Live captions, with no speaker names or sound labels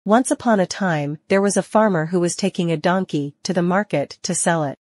Once upon a time, there was a farmer who was taking a donkey to the market to sell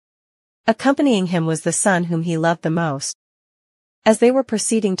it. Accompanying him was the son whom he loved the most. As they were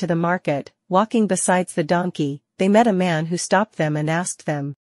proceeding to the market, walking besides the donkey, they met a man who stopped them and asked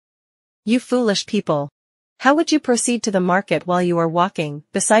them, "You foolish people! How would you proceed to the market while you are walking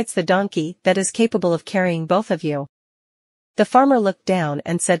besides the donkey that is capable of carrying both of you?" The farmer looked down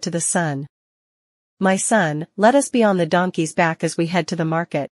and said to the son, "My son, let us be on the donkey's back as we head to the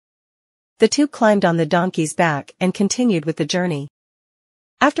market." The two climbed on the donkey's back and continued with the journey.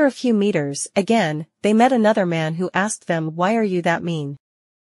 After a few meters, again, they met another man who asked them, "Why are you that mean?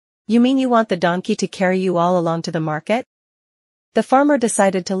 You mean you want the donkey to carry you all along to the market?" The farmer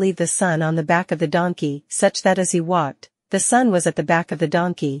decided to leave the son on the back of the donkey, such that as he walked, the son was at the back of the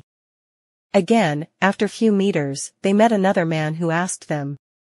donkey. Again, after few meters, they met another man who asked them,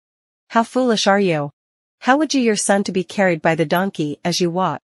 "How foolish are you? How would you your son to be carried by the donkey as you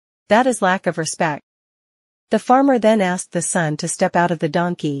walk? That is lack of respect." The farmer then asked the son to step out of the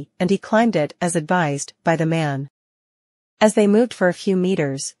donkey, and he climbed it as advised by the man. As they moved for a few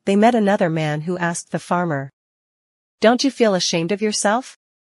meters, they met another man who asked the farmer, "Don't you feel ashamed of yourself?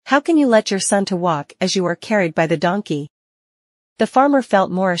 How can you let your son to walk as you are carried by the donkey?" The farmer felt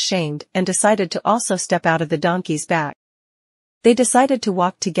more ashamed and decided to also step out of the donkey's back. They decided to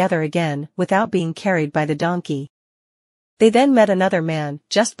walk together again without being carried by the donkey. They then met another man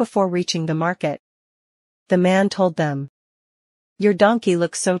just before reaching the market. The man told them, "Your donkey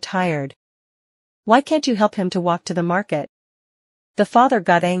looks so tired. Why can't you help him to walk to the market?" The father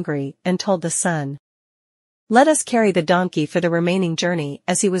got angry and told the son, "Let us carry the donkey for the remaining journey,"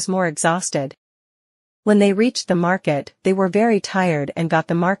 as he was more exhausted. When they reached the market, they were very tired and got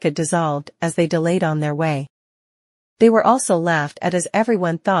the market dissolved as they delayed on their way. They were also laughed at as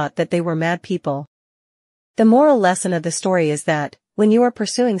everyone thought that they were mad people. The moral lesson of the story is that, when you are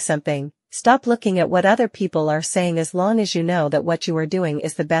pursuing something, stop looking at what other people are saying as long as you know that what you are doing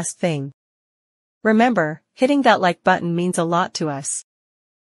is the best thing. Remember, hitting that like button means a lot to us.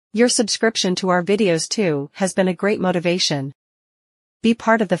 Your subscription to our videos too has been a great motivation. Be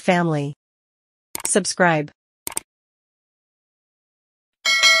part of the family. Subscribe.